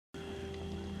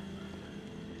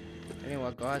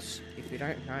Anyway guys, if you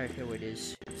don't know who it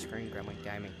is, it's Green Gremlin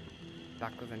Gaming.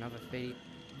 Back with another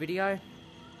video.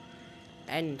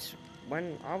 And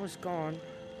when I was gone,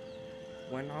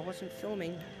 when I wasn't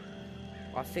filming,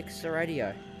 I fixed the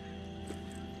radio.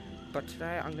 But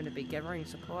today I'm going to be gathering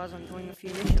supplies and doing a few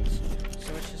missions.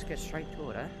 So let's just get straight to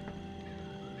it, eh?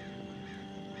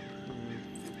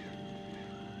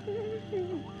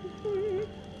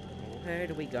 Where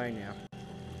do we go now?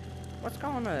 What's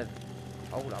going on?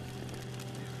 Hold up.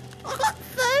 I got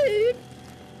food!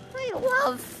 I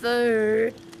love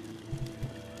food!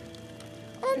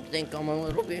 I think I'm a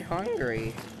little bit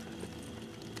hungry.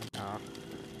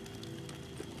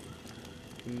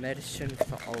 Medicine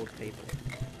for old people.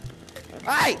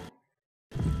 Hey!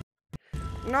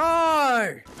 No!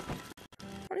 I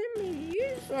didn't mean to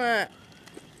use that.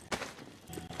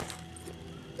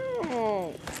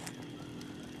 Oh.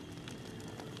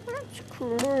 That's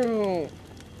cruel.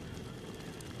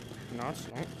 No, it's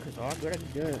not, because I gotta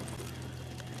go.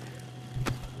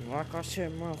 Like I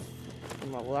said in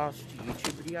my last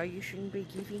YouTube video, you shouldn't be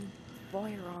giving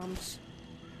firearms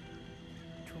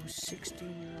to a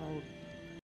 16-year-old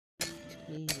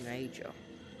teenager.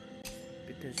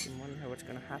 Because you wanna know what's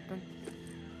gonna happen?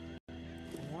 I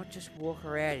might just walk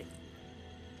around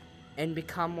and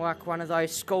become like one of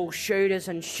those school shooters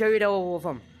and shoot all of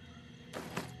them.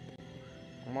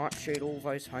 I might shoot all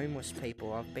those homeless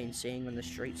people I've been seeing on the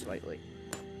streets lately.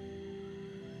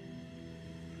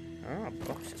 Oh, a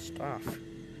box of stuff. I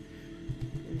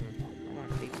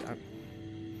might keep that.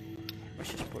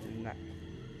 Let's just put it in that.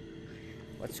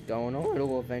 Let's go on a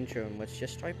little adventure and let's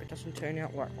just hope it doesn't turn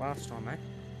out like last time, eh?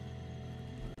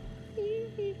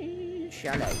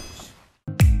 Shadows.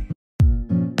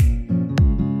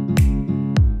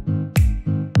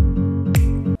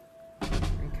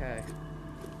 Okay.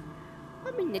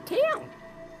 I'm in the town.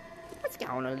 Let's go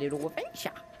on a little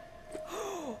adventure.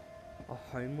 A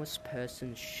homeless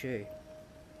person's shoe.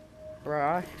 Bro,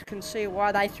 I can see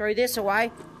why they threw this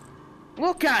away.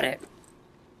 Look at it.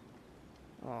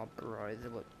 Oh, bro,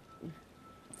 look.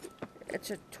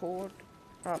 It's a torn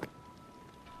up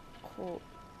court.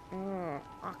 No,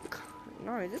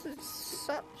 this is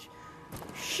such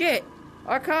shit.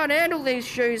 I can't handle these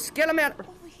shoes. Get them out.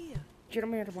 Over here. Get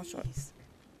them out of my sight.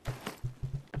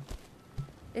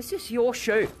 Is this your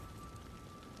shoe?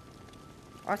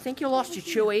 I think you lost your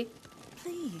Chewy.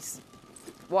 Please.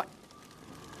 What?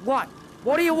 What?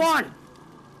 What do you want?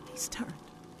 He's turned.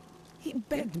 He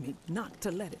begged me not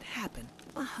to let it happen.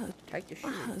 Take the shoe.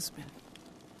 My husband.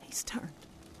 He's turned.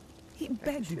 He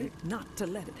begged me not to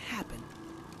let it happen.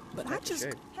 But I just...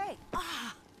 Hey!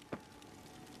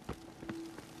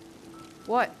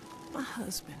 What? My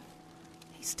husband.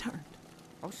 He's turned.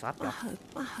 I'll slap you.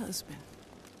 My husband.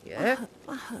 Yeah?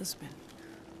 My husband.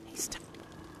 He's turned.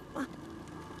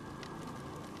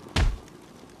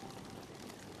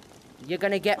 You're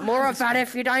gonna get more of that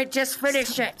if you don't just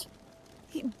finish it.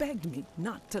 He begged me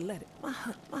not to let it. My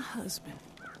husband.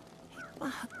 My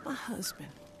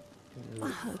husband. My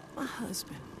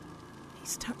husband.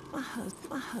 He's turned. My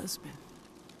husband.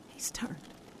 He's turned.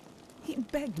 He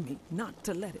begged me not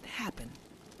to let it happen.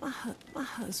 My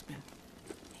husband.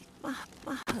 My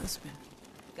husband.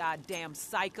 Goddamn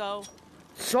psycho.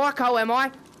 Psycho, am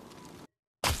I?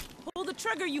 Pull the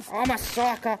trigger, you I'm a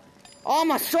psycho.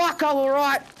 I'm a psycho,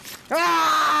 alright.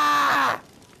 Ah!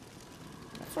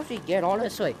 That's what you get,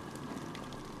 honestly.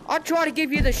 I tried to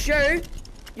give you the shoe.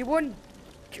 You wouldn't.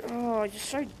 Oh, you're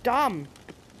so dumb.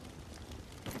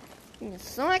 You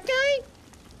psycho?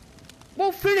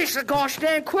 Well, finish the gosh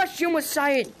damn question was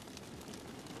saying.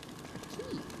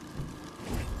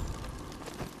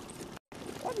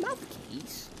 I love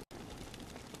keys.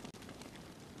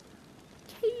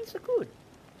 Keys are good.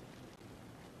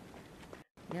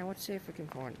 Now let's see if we can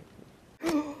find it.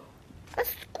 A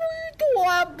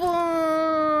screwdriver!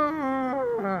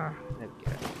 There we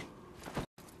go.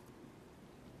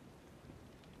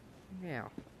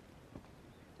 Now,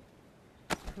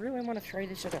 I really want to throw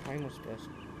this at a homeless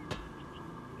person.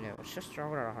 Yeah, let's just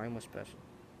throw it at a homeless person.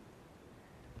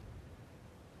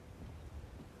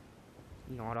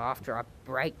 Not after I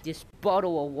break this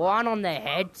bottle of wine on their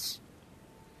heads.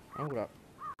 Hold up.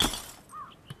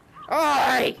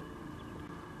 Oi!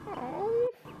 Oh.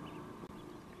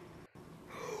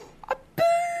 A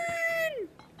boon!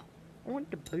 I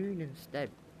want the boon instead.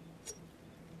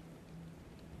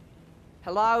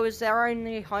 Hello, is there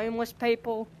only homeless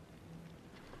people?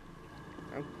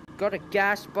 I've got a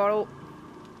gas bottle.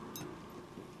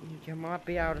 You might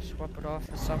be able to swap it off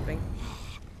for something.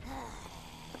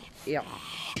 Yeah.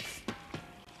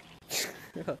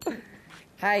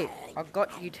 Hey, I've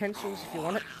got utensils if you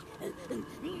want it.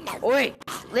 Oi,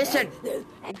 listen,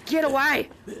 get away.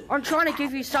 I'm trying to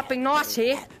give you something nice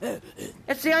here.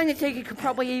 It's the only thing you could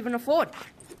probably even afford.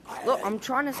 Look, I'm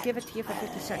trying to give it to you for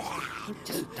 50 cents.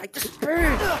 Just take the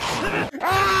spoon.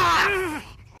 Ah!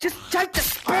 Just take the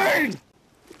spoon.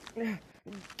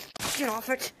 Get off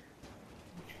it.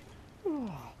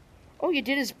 All you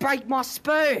did is break my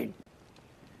spoon.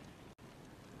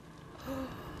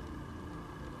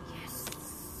 Yes.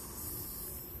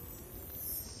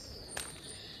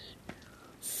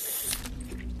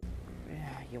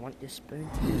 Yeah, you want this spoon?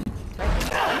 Take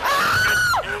it.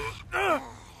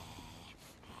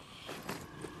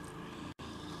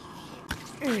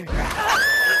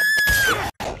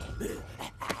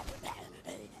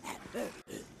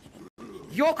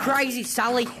 You're crazy,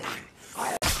 Sully.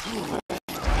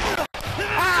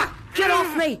 Ah! Get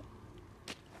off me!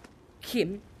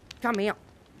 Kim, come here.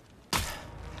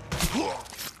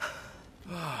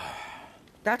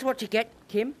 That's what you get,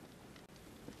 Kim.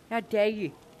 How dare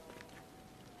you?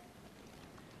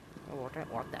 Oh, I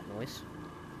don't like that noise.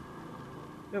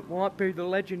 It might be the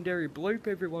legendary bloop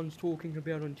everyone's talking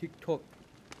about on TikTok.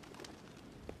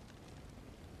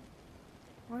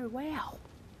 Oh, wow.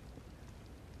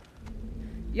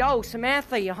 Yo,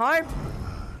 Samantha, you home?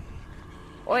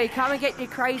 Oi, come and get your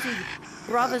crazy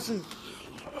brothers and...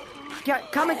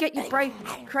 Come and get your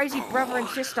crazy brother and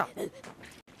sister.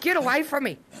 Get away from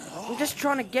me. I'm just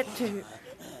trying to get to...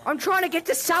 I'm trying to get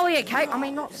to Sully, okay? I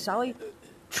mean, not Sully.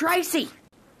 Tracy!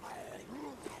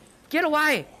 Get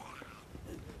away!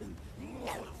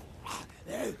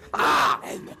 Ah!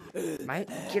 Mate,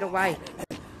 get away.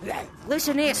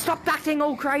 Listen here, stop acting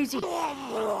all crazy.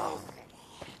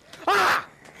 Ah!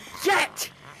 Jet!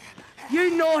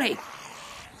 You naughty!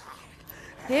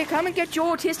 Here, come and get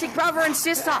your autistic brother and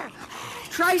sister.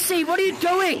 Tracy, what are you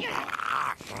doing?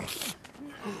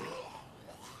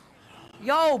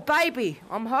 Yo, baby,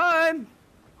 I'm home.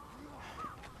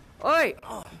 Oi!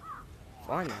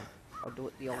 Fine then. I'll do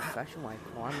it the old-fashioned way,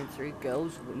 climbing through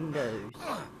girls' windows.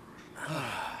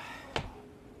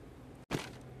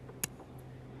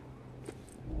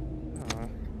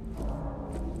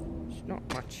 There's not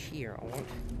much here. I want...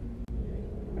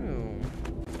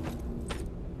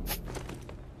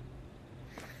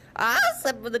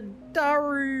 Except for the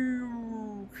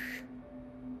Daru.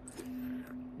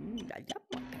 I love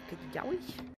my pack of jellies.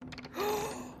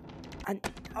 And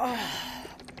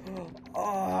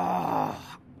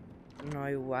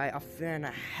no way! I found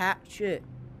a hatchet.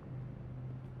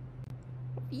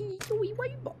 Toy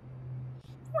robot.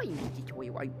 Why is it a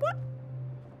toy robot?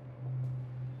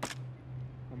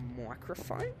 A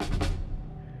microphone.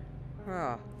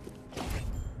 Ah.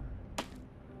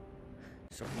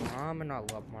 Some ramen. I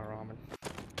love my ramen.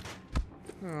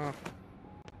 Oh.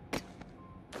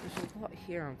 There's a lot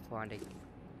here I'm finding.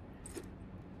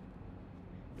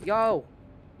 Yo!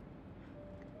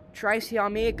 Tracy,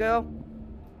 I'm here, girl.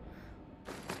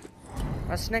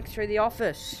 I snuck through the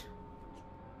office.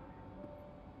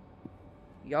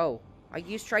 Yo, are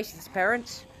you Tracy's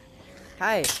parents?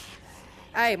 Hey.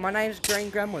 Hey, my name's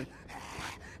Green Gremlin.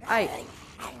 Hey.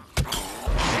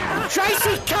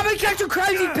 Tracy, come and get your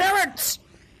crazy parents!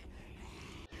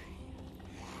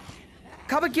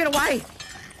 Come and get away!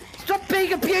 Stop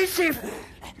being abusive!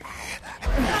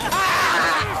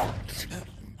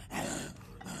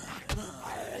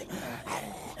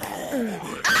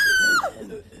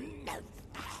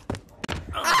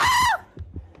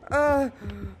 Ah!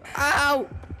 Ow!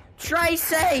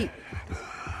 Tracy!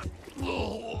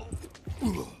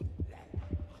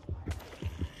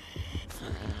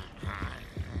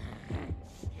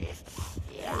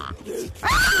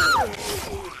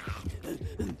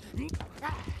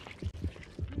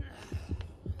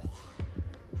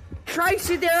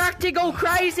 Tracy, they're acting all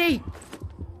crazy!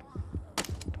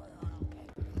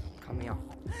 Come here.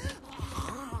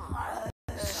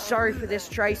 Sorry for this,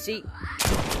 Tracy.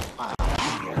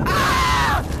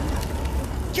 Ah!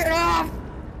 Get off!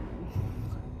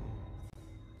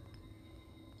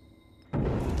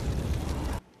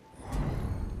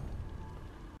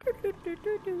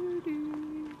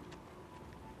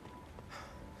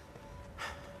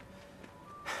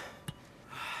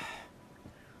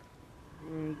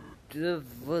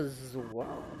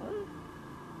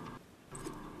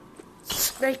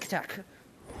 Snake attack.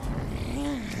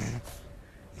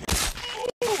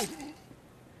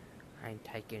 I ain't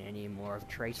taking any more of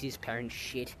Tracy's parents'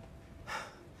 shit.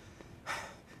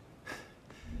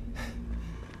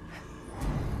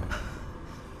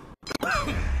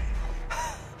 Oh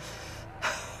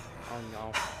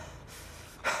no.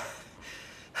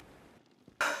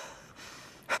 I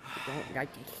don't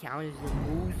like the sound of the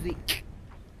music.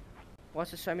 Why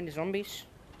is there so many zombies?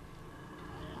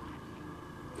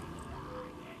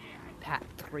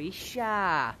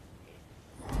 Patricia!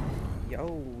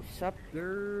 Yo, sup,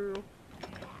 girl?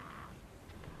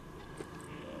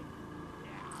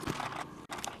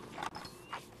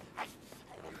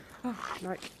 Oh,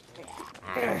 no.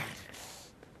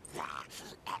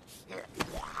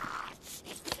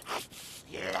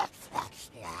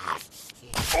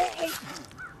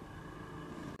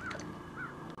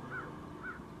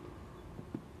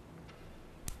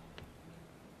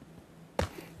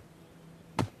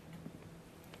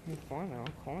 Fine now,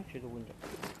 I'll climb through the window.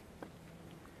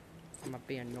 I'm gonna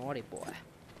be a naughty boy.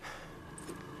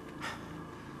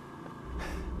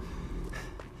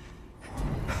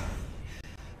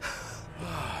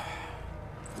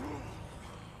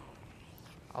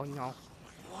 Oh no.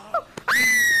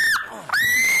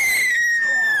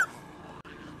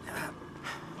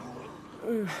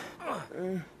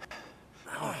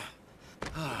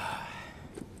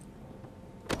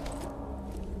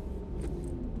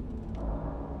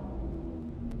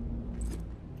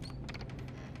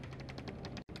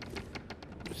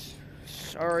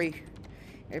 Sorry,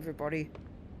 everybody.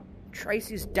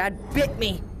 Tracy's dad bit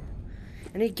me,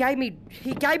 and he gave me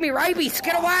rabies.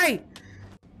 Get away!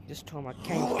 This time I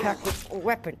came packed with a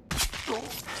weapon.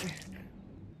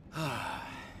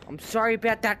 I'm sorry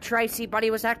about that, Tracy, but he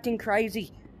was acting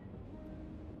crazy.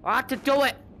 I had to do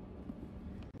it.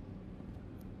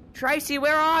 Tracy,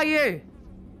 where are you?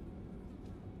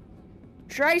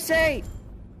 Tracy!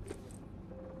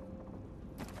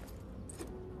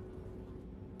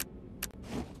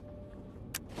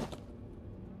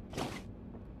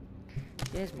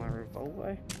 There's my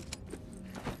revolver.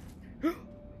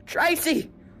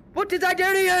 Tracy! What did they do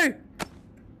to you?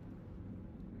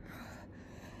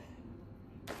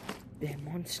 They're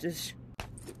monsters.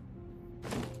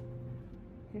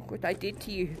 Look what they did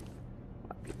to you.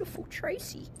 My beautiful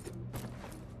Tracy.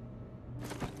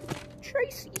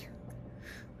 Tracy.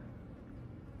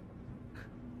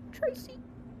 Tracy.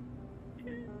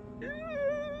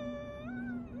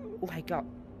 Wake up.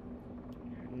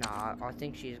 Nah, I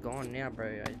think she's gone now,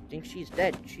 bro. I think she's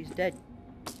dead. She's dead.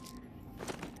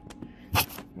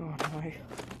 Oh no.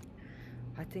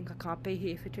 I think I can't be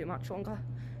here for too much longer.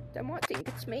 They might think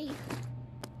it's me.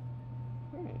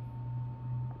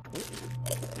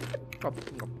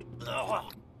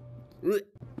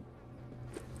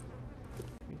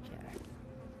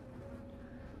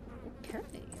 Okay.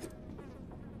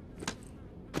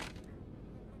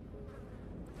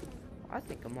 I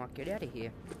think I might get out of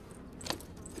here.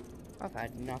 I've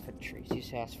had enough at Tracy's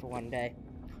house for one day.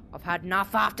 I've had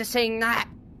enough after seeing that!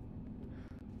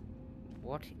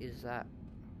 What is that?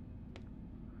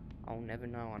 I'll never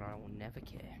know and I will never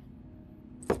care.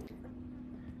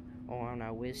 All I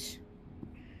know is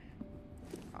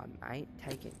I ain't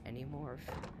taking any more of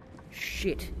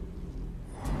shit.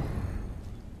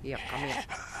 Yeah, come here.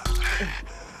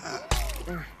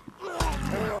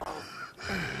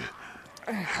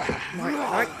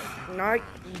 No.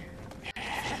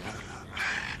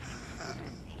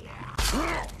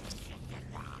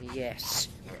 Yes,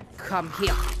 come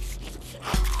here.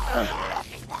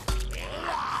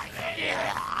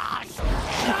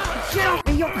 Get off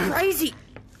me, you're crazy!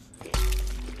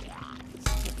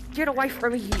 Get away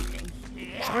from me, you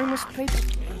homeless people.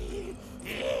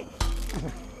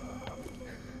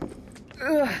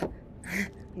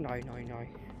 No.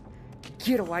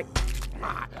 Get away.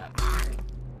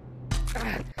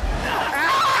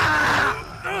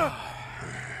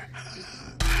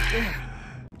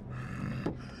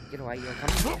 Get away, you're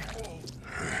coming.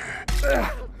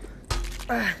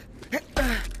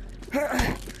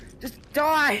 Just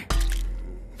die!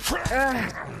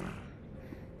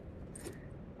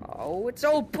 Oh, it's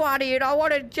all bloody and I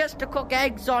wanted just to cook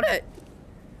eggs on it.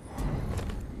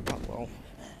 Oh well.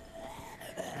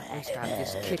 At least I have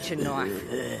this kitchen knife.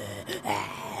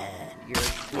 You're a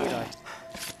weirdo.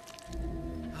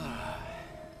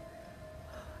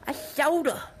 A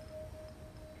soda!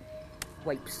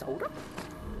 Grape soda?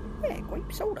 Yeah,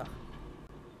 grape soda.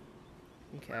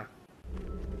 Okay.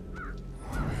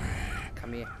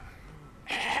 Come here.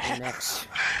 You're next.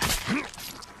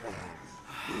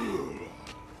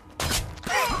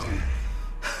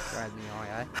 Drag the eye,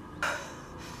 eh?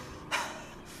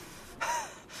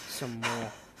 Some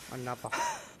more. Another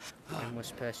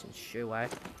homeless person's shoe, eh?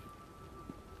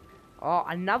 Oh,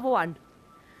 another one!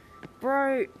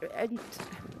 Bro, and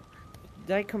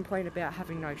they complain about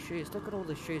having no shoes. Look at all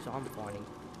the shoes I'm finding.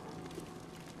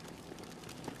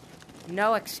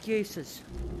 No excuses.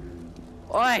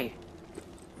 Oi!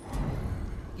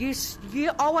 You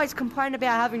always complain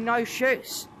about having no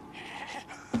shoes.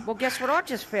 Well, guess what I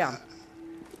just found?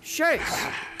 Shoot!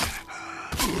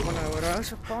 You wanna know what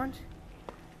else I find?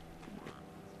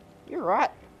 You're right.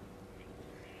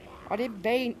 I did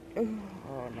bean. Oh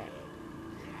no.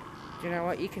 Do you know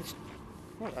what? You can.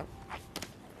 What the?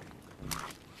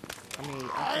 I mean,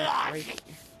 I can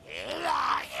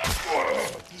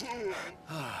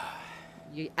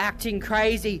You're acting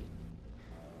crazy.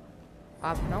 I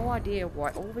have no idea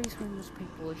why all these homeless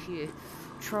people are here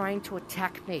trying to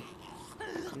attack me.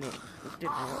 No,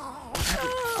 I'm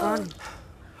having fun.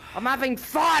 I'm having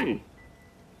fun!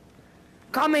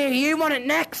 Come here, you want it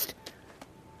next?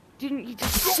 Didn't you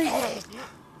just see what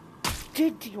I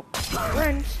did to your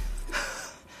friends?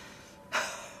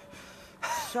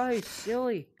 So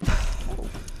silly.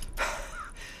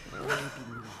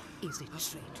 Is a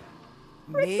traitor.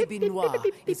 Maybe Noir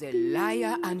is a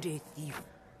liar and a thief.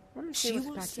 She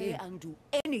will say and do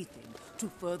anything to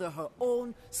further her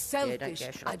own selfish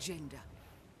agenda.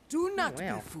 Do not be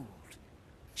fooled.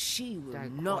 She will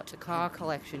not. The car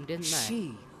collection, didn't they?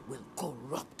 She will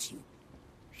corrupt you.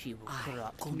 She will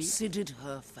corrupt me. Considered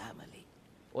her family.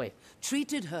 Oi.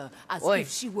 Treated her as Oi.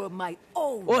 if she were my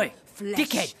own flesh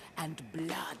Dickhead. and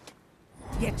blood.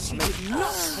 Yet she did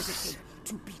not hesitate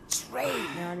to betray me.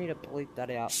 Now I need to bleep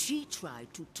that out. She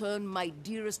tried to turn my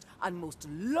dearest and most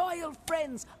loyal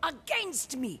friends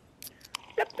against me.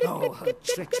 Oh, her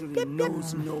treachery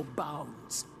knows no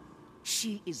bounds.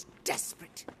 She is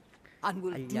desperate and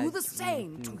will do the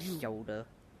same to you. Shoulder.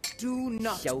 Do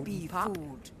not Shoulder be pop.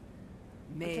 fooled.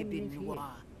 Maybe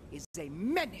Noir is a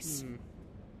menace.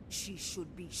 She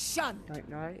should be shunned. Don't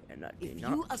know, and I do If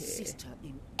not you care. assist her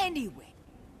in any way,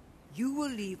 you will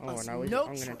leave us no, no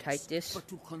I'm choice gonna take this but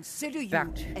to consider you back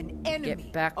an enemy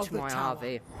Get back of to the my tower.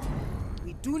 RV.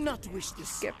 We do not wish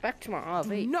this. Get back to my Do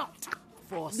RV. not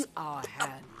force our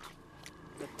hand.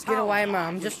 The Get away, tower Mum.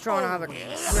 I'm just will trying to have a drink.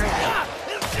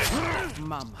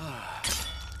 Mama.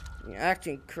 You're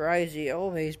acting crazy.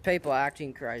 All these people are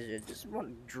acting crazy. I just want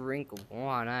a drink of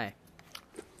wine, eh?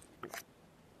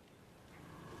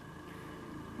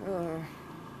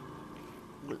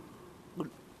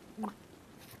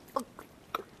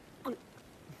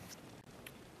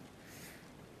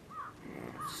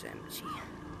 It's empty.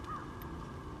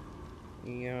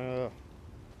 Yeah.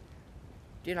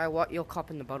 Do you know what? You're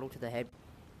copping the bottle to the head.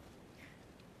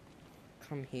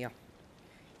 Come here.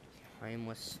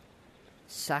 Homeless.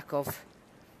 Sack of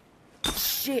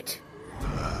shit.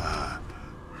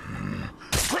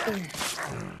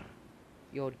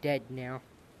 You're dead now.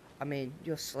 I mean,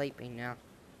 you're sleeping now.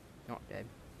 Not dead.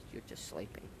 You're just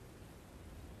sleeping.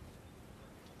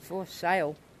 For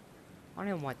sale. I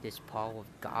don't want this pile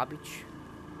of garbage.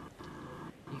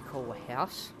 You call a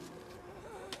house?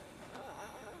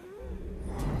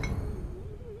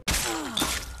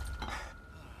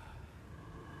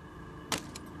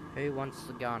 Who wants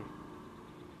the gun?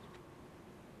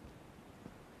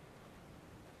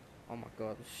 Oh my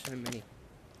god, there's so many.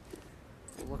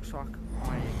 It looks like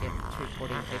I need to get two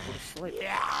putting people to sleep.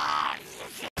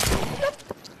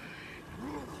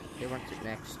 Who wants it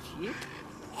next? You?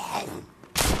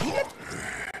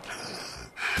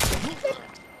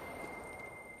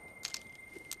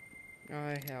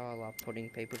 Oh, how I love putting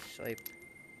people to sleep.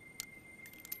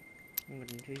 I'm gonna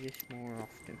do this more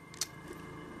often.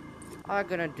 I'm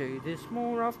gonna do this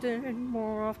more often,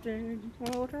 more often,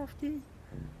 more often.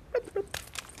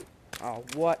 Oh,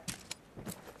 what?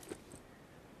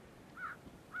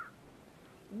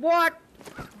 What?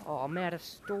 Oh, I'm out of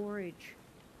storage.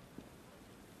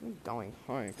 I'm going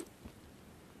home.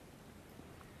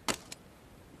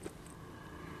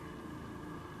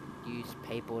 These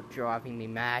people are driving me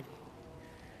mad.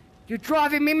 You're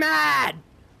driving me mad!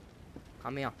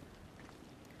 Come here.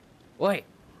 Wait.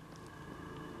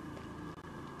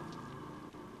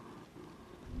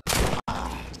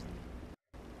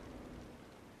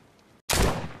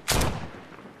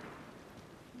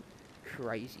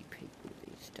 Crazy people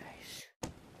these days.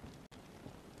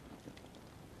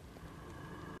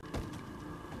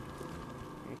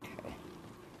 Okay.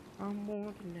 I'm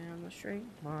walking down the street,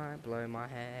 might blow my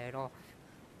head off.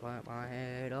 Blow my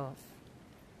head off.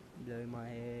 Blow my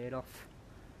head off.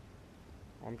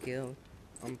 I'm killed.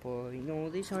 I'm putting all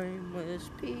these homeless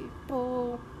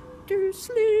people to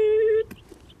sleep.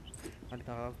 I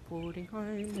love putting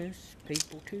homeless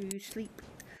people to sleep.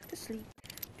 To sleep.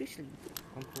 To sleep.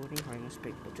 I'm putting homeless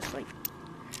people to sleep.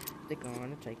 They're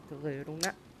gonna take a little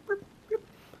nap.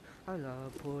 I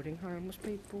love putting homeless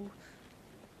people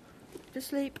to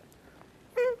sleep.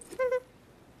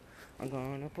 I'm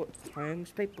gonna put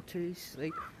homeless people to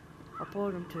sleep. I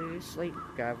put them to sleep,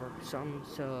 gather some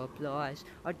supplies.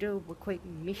 I do a quick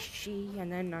mishy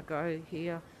and then I go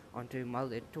here onto my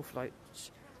little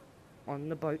floats. on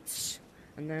the boats.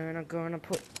 And then I'm gonna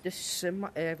put this in my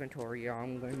inventory.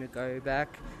 I'm gonna go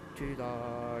back to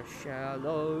the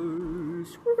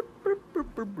shallows.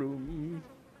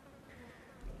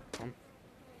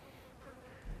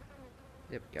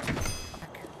 There we go.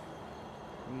 Back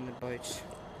in the boat.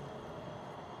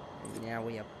 And now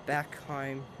we are back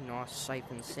home, nice, safe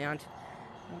and sound.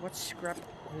 And let's scrap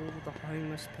all the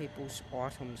homeless people's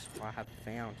items I have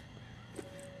found.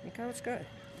 Okay, let's go.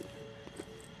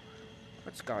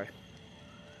 Let's go.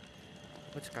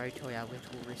 Let's go to our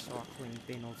little recycling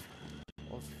bin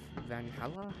of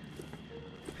Valhalla.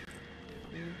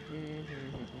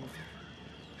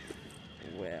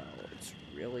 Well, it's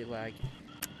really laggy.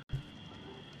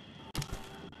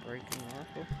 Broken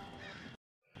rifle.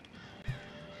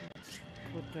 Let's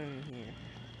put them here.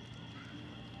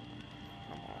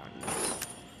 Come on.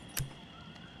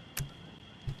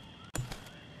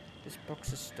 This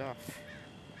box of stuff.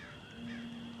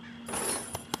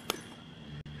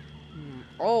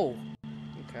 Oh!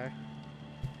 Okay.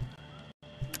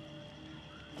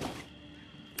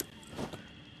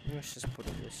 Let's just put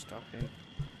all this stuff in.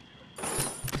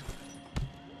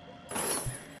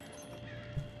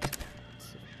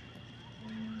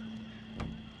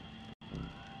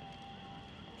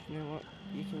 You know what?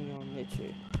 You can go on there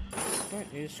too.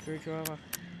 Don't need a screwdriver.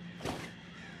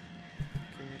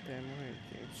 Can repair my own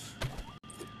things.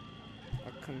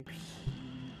 A computer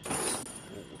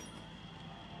board.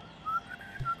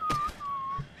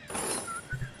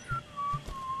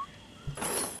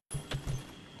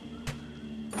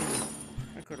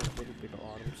 I got a little bit of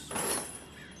items.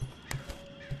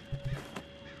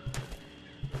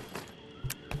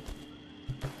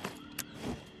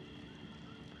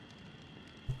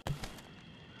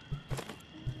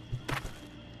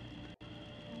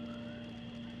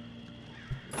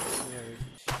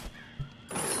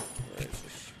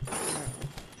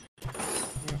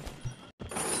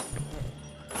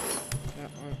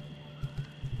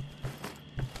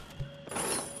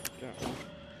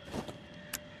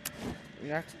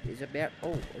 That is about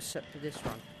all, except for this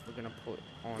one. We're gonna put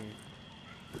on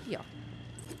here.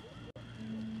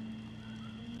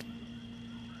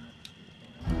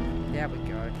 There we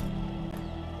go.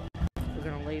 We're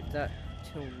gonna leave that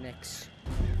till next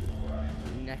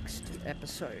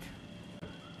episode.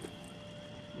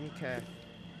 Okay.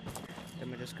 Then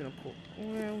we're just gonna put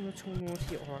all our little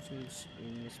naughty items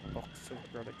in this box of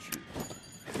rubber tube.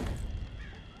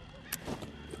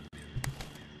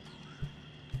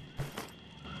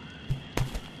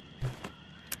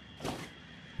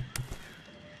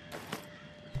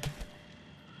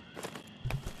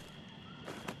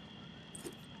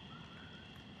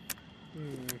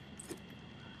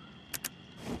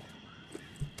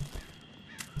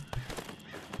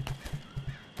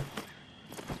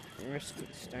 Rest of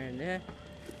it staying there.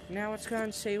 Now let's go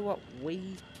and see what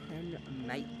we can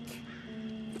make,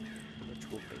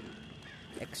 which will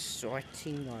be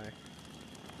exciting though.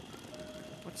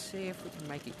 Let's see if we can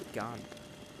make a gun.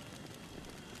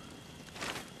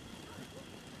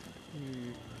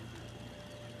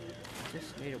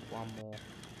 Just needed one more.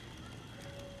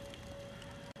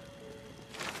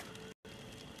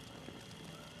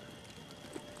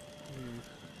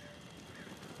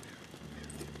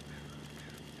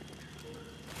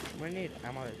 We need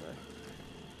ammo though.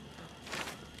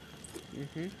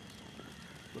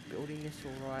 We're building this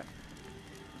alright.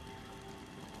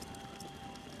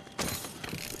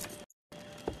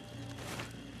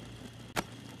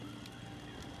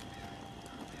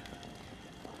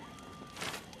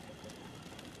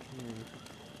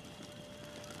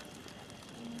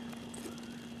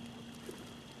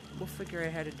 We'll figure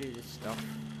out how to do this stuff.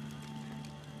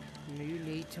 No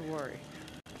need to worry.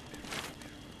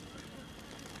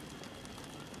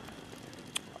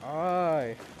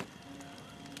 Oh.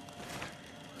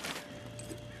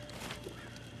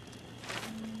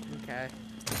 Okay.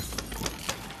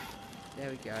 There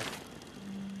we go.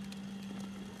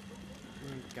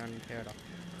 Gunpowder.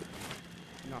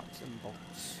 Nuts and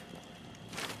bolts.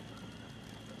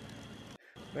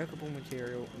 Workable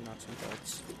material, nuts and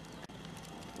bolts.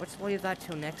 Let's leave that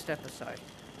till next episode.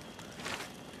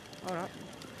 Hold up.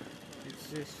 It's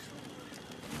this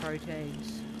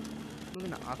proteins. We're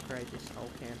gonna upgrade this whole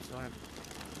campsite.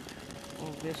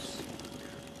 All this is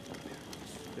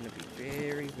gonna be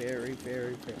very, very,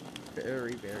 very,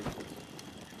 very, very good.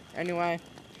 Anyway,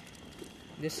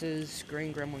 this is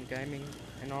Green Gremlin Gaming,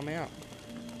 and I'm out.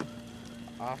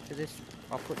 After this,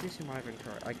 I'll put this in my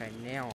inventory. Okay, now